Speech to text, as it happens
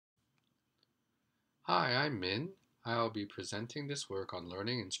Hi, I'm Min. I'll be presenting this work on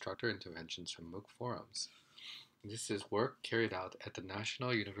learning instructor interventions from MOOC forums. This is work carried out at the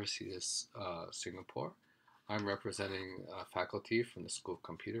National University of Singapore. I'm representing faculty from the School of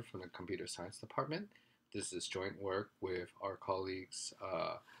Computer from the Computer Science Department. This is joint work with our colleagues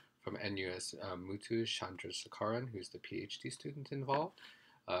from NUS Muthu Chandrasekaran, who's the PhD student involved,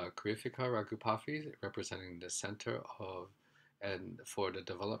 Kiruthika Ragupathi, representing the Center of and for the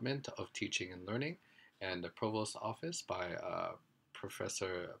Development of Teaching and Learning, and the Provost Office by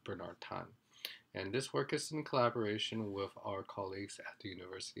Professor Bernard Tan. And this work is in collaboration with our colleagues at the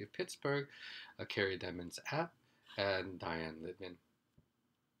University of Pittsburgh, Carrie Denman-Epp, and Diane Litman.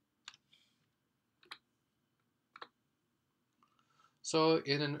 So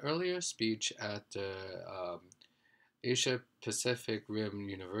in an earlier speech at the Asia Pacific Rim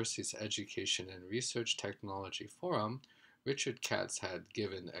University's Education and Research Technology Forum, Richard Katz had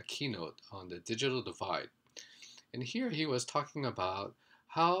given a keynote on the digital divide. And here he was talking about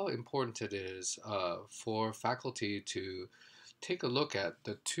how important it is for faculty to take a look at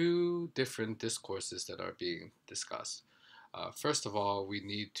the two different discourses that are being discussed. First of all, we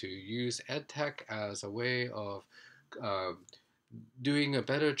need to use EdTech as a way of doing a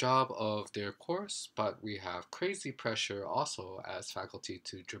better job of their course, but we have crazy pressure also as faculty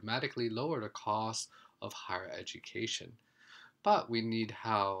to dramatically lower the cost of higher education. But we need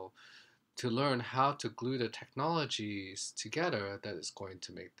to learn how to glue the technologies together that is going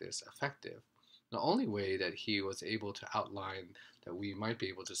to make this effective. The only way that he was able to outline that we might be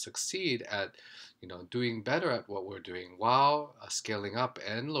able to succeed at doing better at what we're doing while scaling up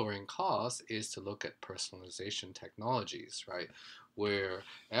and lowering costs is to look at personalization technologies, right? Where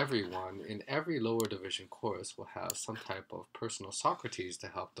everyone in every lower division course will have some type of personal Socrates to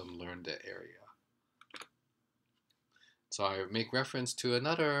help them learn the area. So I make reference to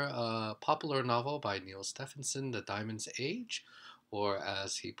another popular novel by Neil Stephenson, The Diamond's Age, or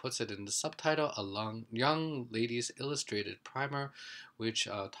as he puts it in the subtitle, A Young Lady's Illustrated Primer, which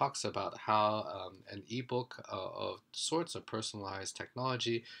talks about how an ebook of sorts of personalized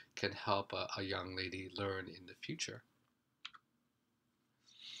technology can help a young lady learn in the future.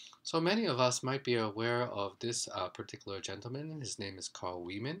 So many of us might be aware of this particular gentleman. His name is Carl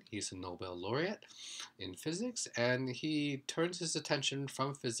Wieman. He's a Nobel laureate in physics, and he turns his attention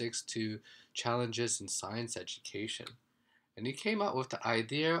from physics to challenges in science education. And he came up with the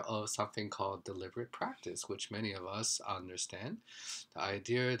idea of something called deliberate practice, which many of us understand. The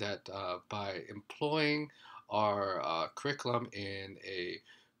idea that by employing our curriculum in a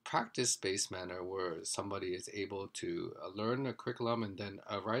practice-based manner where somebody is able to learn a curriculum and then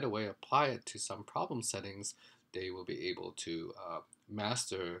right away apply it to some problem settings, they will be able to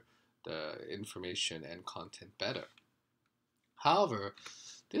master the information and content better. However,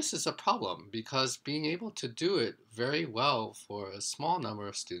 this is a problem because being able to do it very well for a small number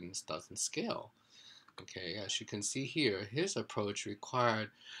of students doesn't scale. Okay, as you can see here, his approach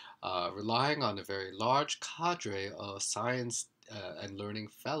required relying on a very large cadre of science and learning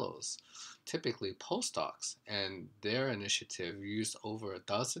fellows, typically postdocs, and their initiative used over a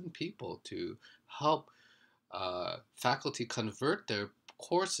dozen people to help faculty convert their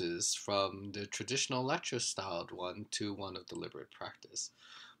courses from the traditional lecture-styled one to one of deliberate practice.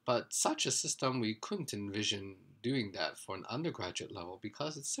 But such a system, we couldn't envision doing that for an undergraduate level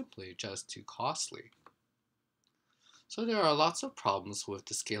because it's simply just too costly. So there are lots of problems with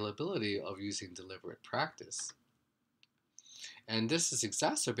the scalability of using deliberate practice. And this is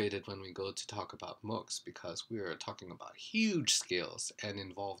exacerbated when we go to talk about MOOCs because we are talking about huge scales and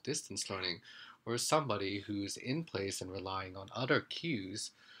involved distance learning where somebody who's in place and relying on other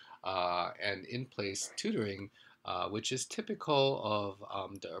cues and in-place tutoring, which is typical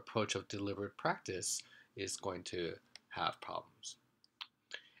of the approach of deliberate practice, is going to have problems.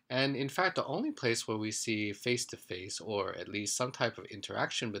 And in fact, the only place where we see face-to-face or at least some type of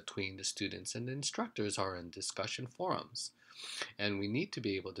interaction between the students and the instructors are in discussion forums. And we need to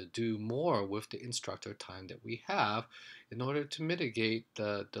be able to do more with the instructor time that we have in order to mitigate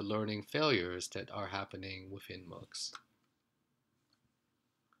the learning failures that are happening within MOOCs.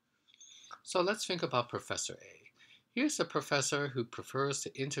 So let's think about Professor A. Here's a professor who prefers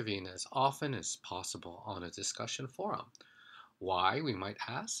to intervene as often as possible on a discussion forum. Why, we might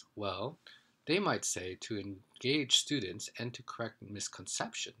ask? Well, they might say to engage students and to correct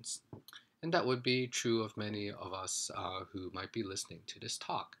misconceptions. And that would be true of many of us who might be listening to this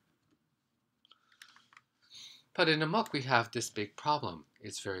talk. But in a MOOC, we have this big problem.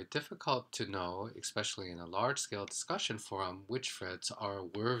 It's very difficult to know, especially in a large-scale discussion forum, which threads are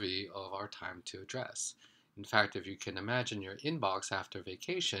worthy of our time to address. In fact, if you can imagine your inbox after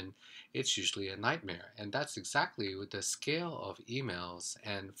vacation, it's usually a nightmare. And that's exactly with the scale of emails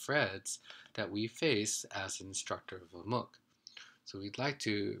and threads that we face as an instructor of a MOOC. So we'd like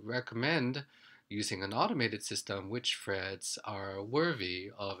to recommend using an automated system which threads are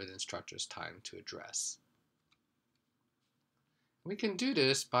worthy of an instructor's time to address. We can do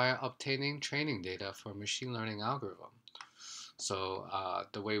this by obtaining training data for machine learning algorithm. So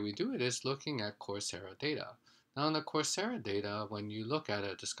the way we do it is looking at Coursera data. Now in the Coursera data, when you look at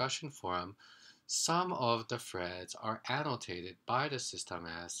a discussion forum, some of the threads are annotated by the system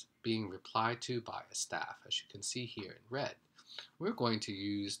as being replied to by a staff, as you can see here in red. We're going to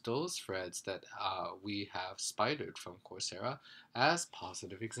use those threads that we have spidered from Coursera as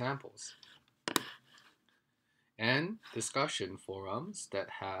positive examples. And discussion forums that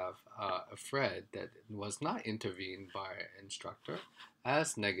have a thread that was not intervened by an instructor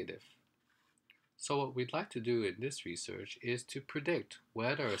as negative. So what we'd like to do in this research is to predict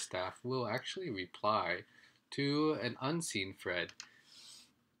whether a staff will actually reply to an unseen thread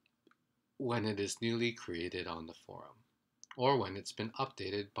when it is newly created on the forum, or when it's been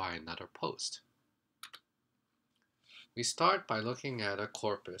updated by another post. We start by looking at a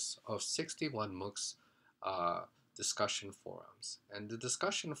corpus of 61 MOOCs discussion forums. And the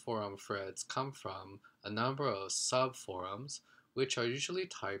discussion forum threads come from a number of sub-forums which are usually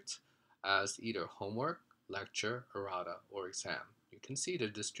typed as either homework, lecture, errata, or exam. You can see the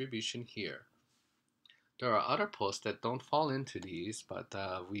distribution here. There are other posts that don't fall into these, but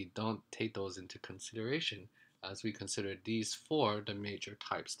we don't take those into consideration as we consider these four the major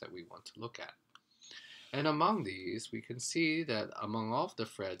types that we want to look at. And among these, we can see that among all of the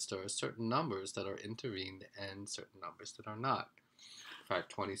threads, there are certain numbers that are intervened and certain numbers that are not. In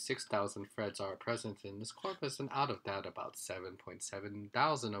fact, 26,000 threads are present in this corpus, and out of that, about 7.7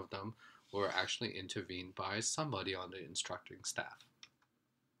 thousand of them were actually intervened by somebody on the instructing staff.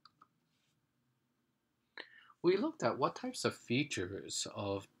 We looked at what types of features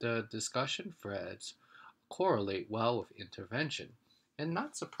of the discussion threads correlate well with intervention. And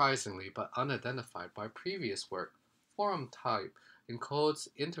not surprisingly, but unidentified by previous work, forum type encodes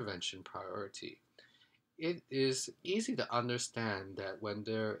intervention priority. It is easy to understand that when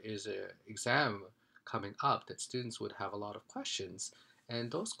there is an exam coming up that students would have a lot of questions, and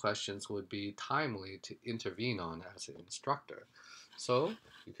those questions would be timely to intervene on as an instructor. So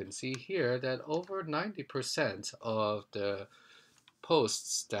you can see here that over 90% of the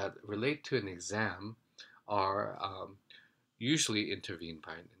posts that relate to an exam are usually intervened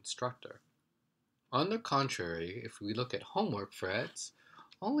by an instructor. On the contrary, if we look at homework threads,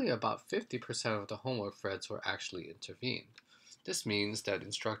 only about 50% of the homework threads were actually intervened. This means that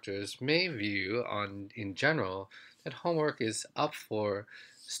instructors may view in general that homework is up for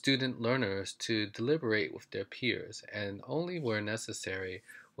student learners to deliberate with their peers, and only where necessary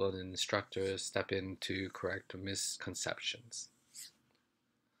will an instructor step in to correct the misconceptions.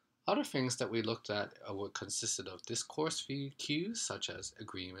 Other things that we looked at consisted of discourse cues such as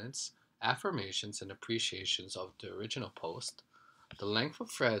agreements, affirmations, and appreciations of the original post, the length of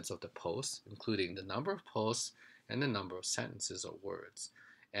threads of the post, including the number of posts and the number of sentences or words,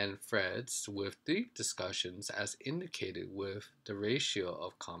 and threads with deep discussions as indicated with the ratio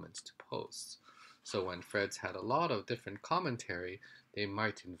of comments to posts. So when threads had a lot of different commentary, they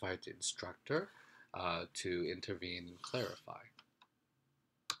might invite the instructor to intervene and clarify.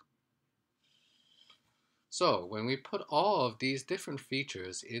 So when we put all of these different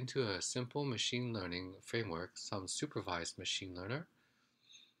features into a simple machine learning framework, some supervised machine learner,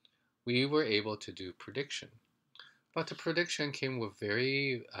 we were able to do prediction. But the prediction came with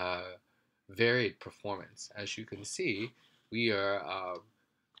very varied performance. As you can see, we are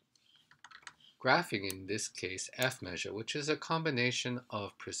graphing in this case F measure, which is a combination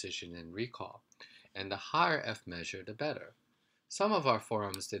of precision and recall. And the higher F measure, the better. Some of our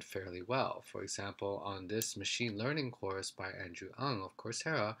forums did fairly well. For example, on this machine learning course by Andrew Ng of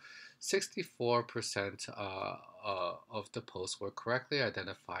Coursera, 64% of the posts were correctly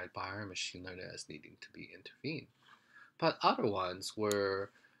identified by our machine learner as needing to be intervened. But other ones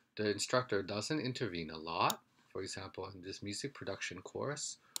where the instructor doesn't intervene a lot, for example, in this music production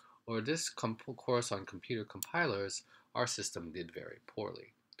course, or this course on computer compilers, our system did very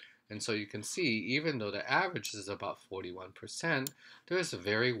poorly. And so you can see, even though the average is about 41%, there is a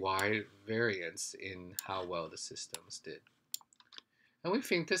very wide variance in how well the systems did. And we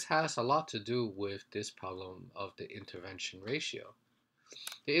think this has a lot to do with this problem of the intervention ratio.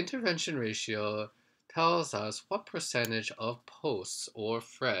 The intervention ratio tells us what percentage of posts or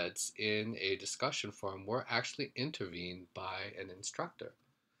threads in a discussion forum were actually intervened by an instructor.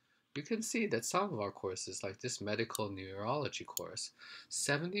 you can see that some of our courses, like this medical neurology course,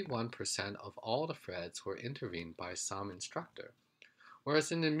 71% of all the threads were intervened by some instructor.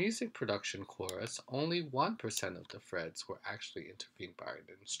 Whereas in the music production course, only 1% of the threads were actually intervened by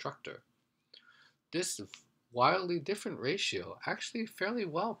an instructor. This wildly different ratio actually fairly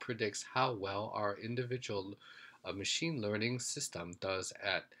well predicts how well our individual machine learning system does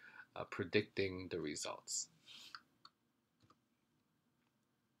at predicting the results.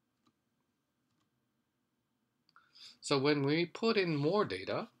 So when we put in more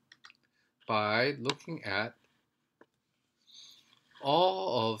data by looking at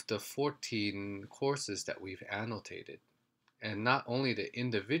all of the 14 courses that we've annotated, and not only the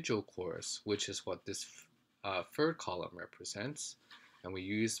individual course, which is what this third column represents, and we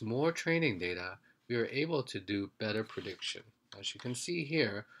use more training data, we are able to do better prediction. As you can see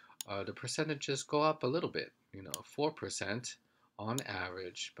here, the percentages go up a little bit, 4% on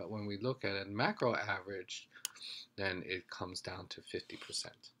average, but when we look at a macro average, then it comes down to 50%.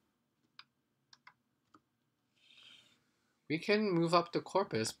 We can move up the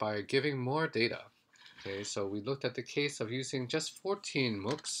corpus by giving more data. Okay, so we looked at the case of using just 14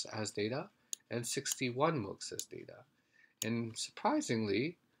 MOOCs as data and 61 MOOCs as data. And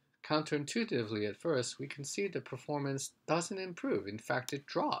surprisingly, counterintuitively at first, we can see the performance doesn't improve. In fact, it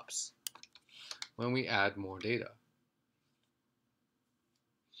drops when we add more data.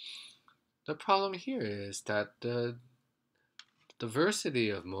 The problem here is that the diversity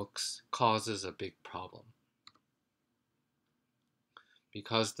of MOOCs causes a big problem,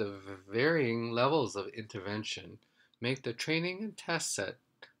 because the varying levels of intervention make the training and test set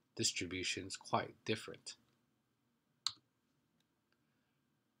distributions quite different.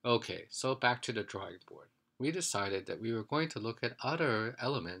 Okay, so back to the drawing board. We decided that we were going to look at other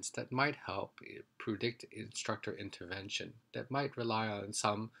elements that might help predict instructor intervention, that might rely on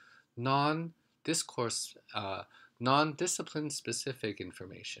some non-discipline specific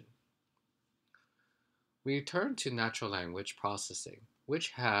information. We turned to natural language processing,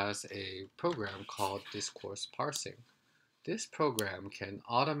 which has a program called discourse parsing. This program can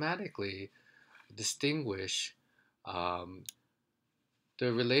automatically distinguish the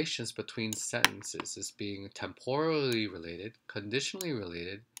relations between sentences as being temporally related, conditionally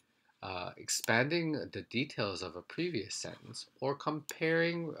related, expanding the details of a previous sentence, or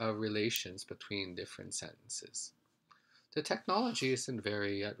comparing relations between different sentences. The technology isn't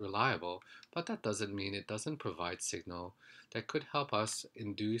very reliable, but that doesn't mean it doesn't provide signal that could help us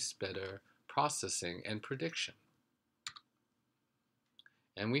induce better processing and prediction.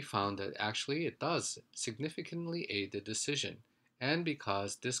 And we found that actually it does significantly aid the decision. And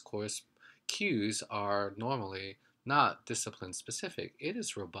because discourse cues are normally not discipline specific, it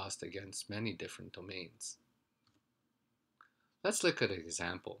is robust against many different domains. Let's look at an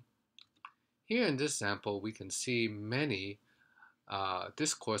example. Here in this example, we can see many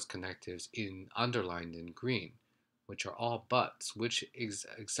discourse connectives underlined in green, which are all buts, which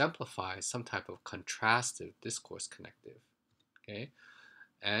exemplify some type of contrastive discourse connective. Okay,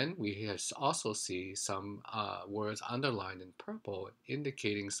 and we also see some words underlined in purple,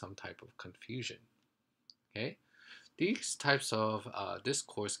 indicating some type of confusion. Okay, these types of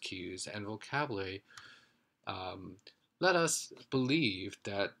discourse cues and vocabulary let us believe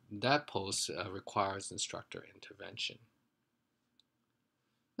that that post requires instructor intervention.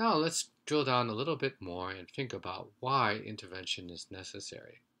 Now let's drill down a little bit more and think about why intervention is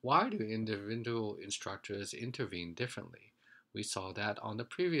necessary. Why do individual instructors intervene differently? We saw that on the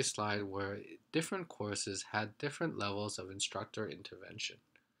previous slide, where different courses had different levels of instructor intervention.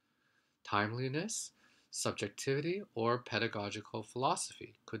 Timeliness, subjectivity, or pedagogical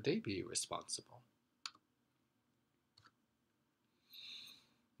philosophy, could they be responsible?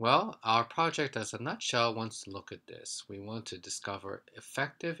 Well, our project as a nutshell wants to look at this. We want to discover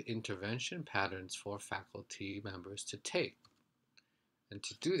effective intervention patterns for faculty members to take. And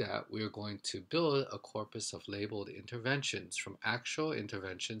to do that, we are going to build a corpus of labeled interventions from actual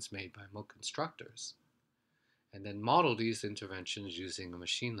interventions made by MOOC instructors, and then model these interventions using a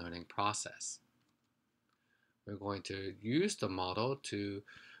machine learning process. We're going to use the model to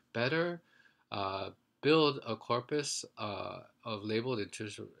better build a corpus of labeled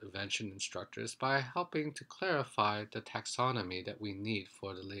intervention instructors by helping to clarify the taxonomy that we need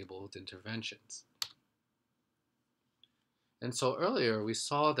for the labeled interventions. And so earlier we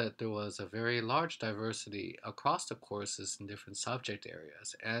saw that there was a very large diversity across the courses in different subject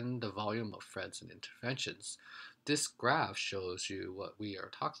areas and the volume of threads and interventions. This graph shows you what we are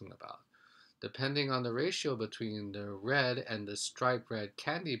talking about. Depending on the ratio between the red and the stripe red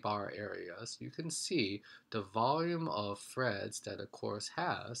candy bar areas, you can see the volume of threads that a course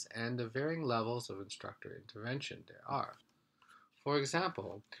has and the varying levels of instructor intervention there are. For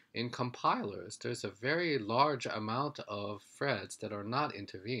example, in compilers, there's a very large amount of threads that are not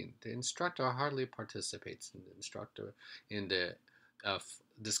intervened. The instructor hardly participates in the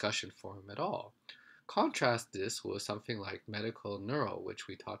discussion forum at all. Contrast this with something like medical neuro, which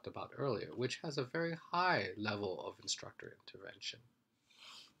we talked about earlier, which has a very high level of instructor intervention.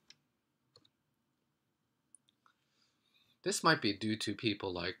 This might be due to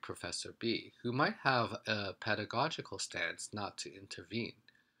people like Professor B, who might have a pedagogical stance not to intervene,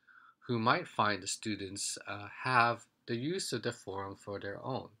 who might find the students have the use of the forum for their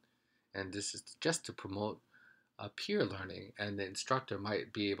own. And this is just to promote peer learning, and the instructor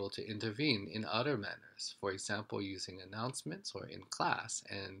might be able to intervene in other manners, for example, using announcements or in class,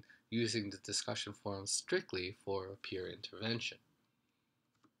 and using the discussion forum strictly for peer intervention.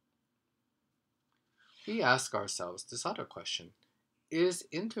 We ask ourselves this other question: is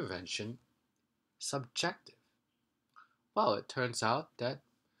intervention subjective? Well, it turns out that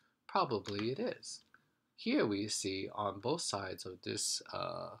probably it is. Here we see on both sides of this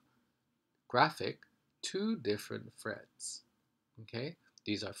graphic two different threads. Okay,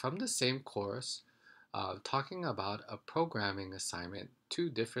 these are from the same course, talking about a programming assignment, two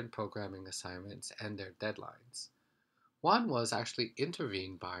different programming assignments and their deadlines. One was actually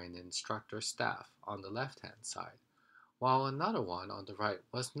intervened by an instructor staff on the left-hand side, while another one on the right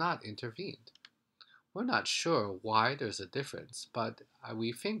was not intervened. We're not sure why there's a difference, but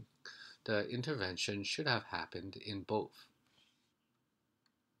we think the intervention should have happened in both.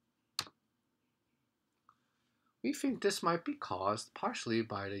 We think this might be caused partially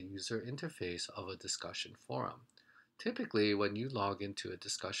by the user interface of a discussion forum. Typically, when you log into a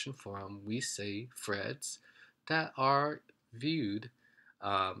discussion forum, we see threads that are viewed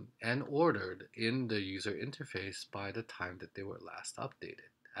and ordered in the user interface by the time that they were last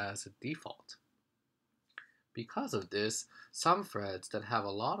updated as a default. Because of this, some threads that have a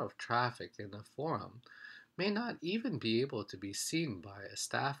lot of traffic in the forum may not even be able to be seen by a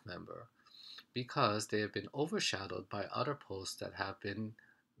staff member, because they have been overshadowed by other posts that have been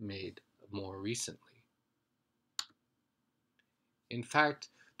made more recently. In fact,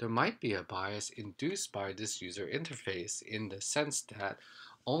 there might be a bias induced by this user interface in the sense that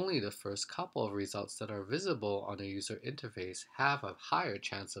only the first couple of results that are visible on a user interface have a higher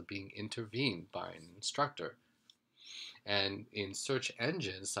chance of being intervened by an instructor. And in search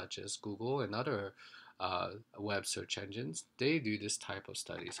engines such as Google and other web search engines, they do this type of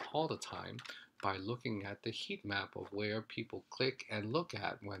studies all the time by looking at the heat map of where people click and look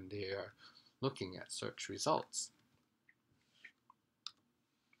at when they are looking at search results.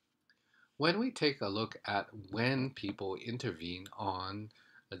 When we take a look at when people intervene on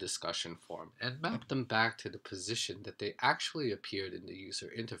a discussion forum and map them back to the position that they actually appeared in the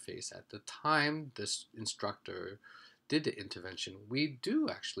user interface at the time this instructor did the intervention, we do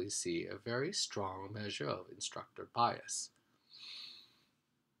actually see a very strong measure of instructor bias.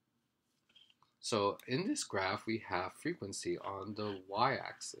 So in this graph, we have frequency on the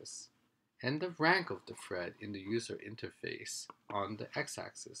y-axis and the rank of the thread in the user interface on the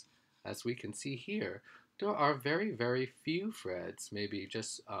x-axis. As we can see here, there are very, very few threads, maybe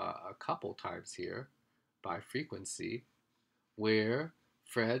just a couple times here by frequency, where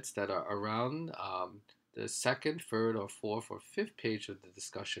threads that are around the second, third, or fourth, or fifth page of the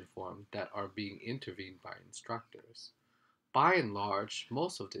discussion forum that are being intervened by instructors. By and large,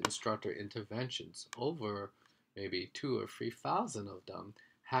 most of the instructor interventions, over maybe 2,000 or 3,000 of them,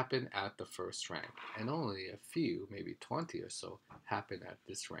 happen at the first rank, and only a few, maybe 20 or so, happen at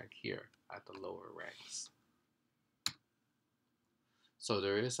this rank here, at the lower ranks. So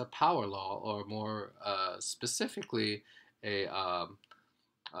there is a power law, or more specifically, a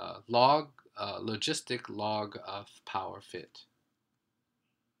logistic log of power fit.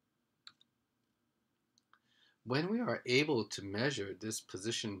 When we are able to measure this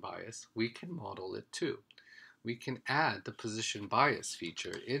position bias, we can model it too. We can add the position bias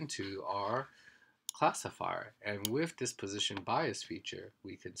feature into our classifier, and with this position bias feature,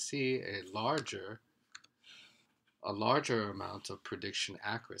 we can see a larger amount of prediction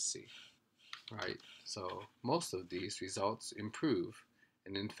accuracy, right? So most of these results improve,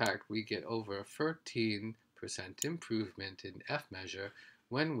 and in fact, we get over 13% improvement in F measure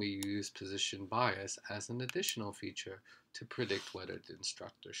when we use position bias as an additional feature to predict whether the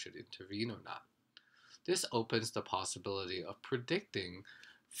instructor should intervene or not. This opens the possibility of predicting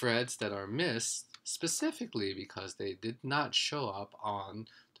threads that are missed specifically because they did not show up on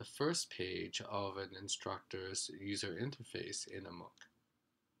the first page of an instructor's user interface in a MOOC,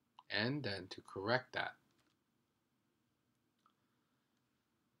 and then to correct that.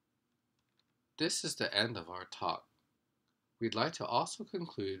 This is the end of our talk. We'd like to also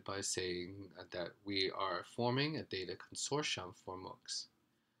conclude by saying that we are forming a data consortium for MOOCs.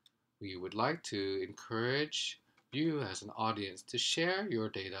 We would like to encourage you as an audience to share your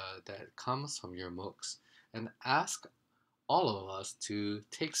data that comes from your MOOCs and ask all of us to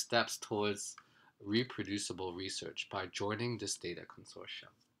take steps towards reproducible research by joining this data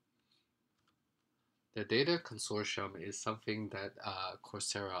consortium. The data consortium is something that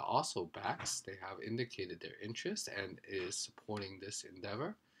Coursera also backs. They have indicated their interest and is supporting this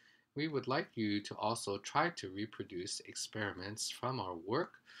endeavor. We would like you to also try to reproduce experiments from our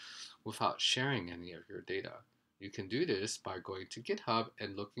work without sharing any of your data. You can do this by going to GitHub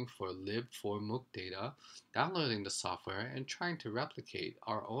and looking for lib4MOOC data, downloading the software, and trying to replicate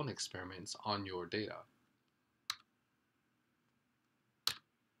our own experiments on your data.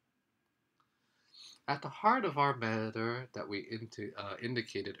 At the heart of our matter that we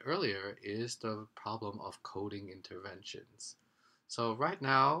indicated earlier is the problem of coding interventions. So right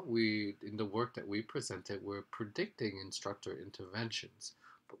now, in the work that we presented, we're predicting instructor interventions,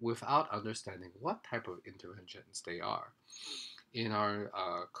 but without understanding what type of interventions they are. In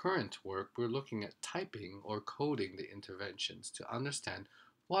our current work, we're looking at typing or coding the interventions to understand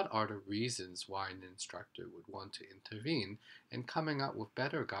what are the reasons why an instructor would want to intervene and coming up with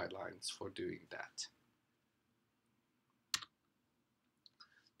better guidelines for doing that.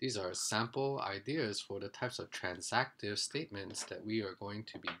 These are sample ideas for the types of transactive statements that we are going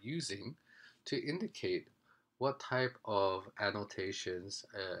to be using to indicate what type of annotations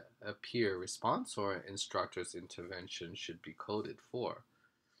a peer response or an instructor's intervention should be coded for.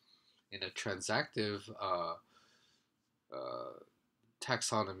 In a transactive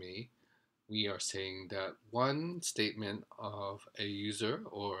taxonomy, we are saying that one statement of a user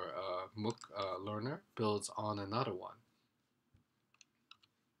or a MOOC learner builds on another one.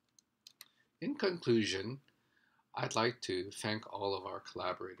 In conclusion, I'd like to thank all of our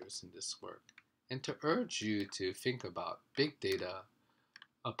collaborators in this work and to urge you to think about big data,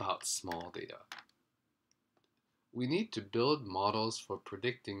 about small data. We need to build models for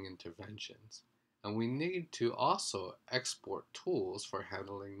predicting interventions, and we need to also export tools for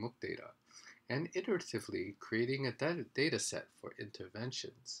handling MOOC data and iteratively creating a data set for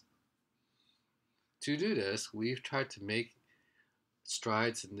interventions. To do this, we've tried to make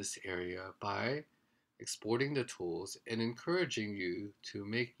strides in this area by exporting the tools and encouraging you to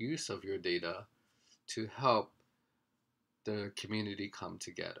make use of your data to help the community come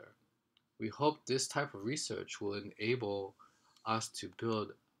together. We hope this type of research will enable us to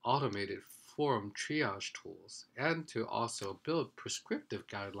build automated forum triage tools and to also build prescriptive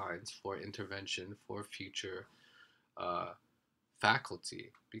guidelines for intervention for future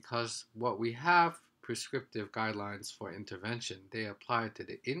faculty, because what we have prescriptive guidelines for intervention, they apply to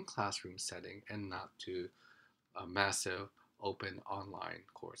the in-classroom setting and not to massive open online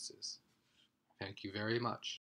courses. Thank you very much.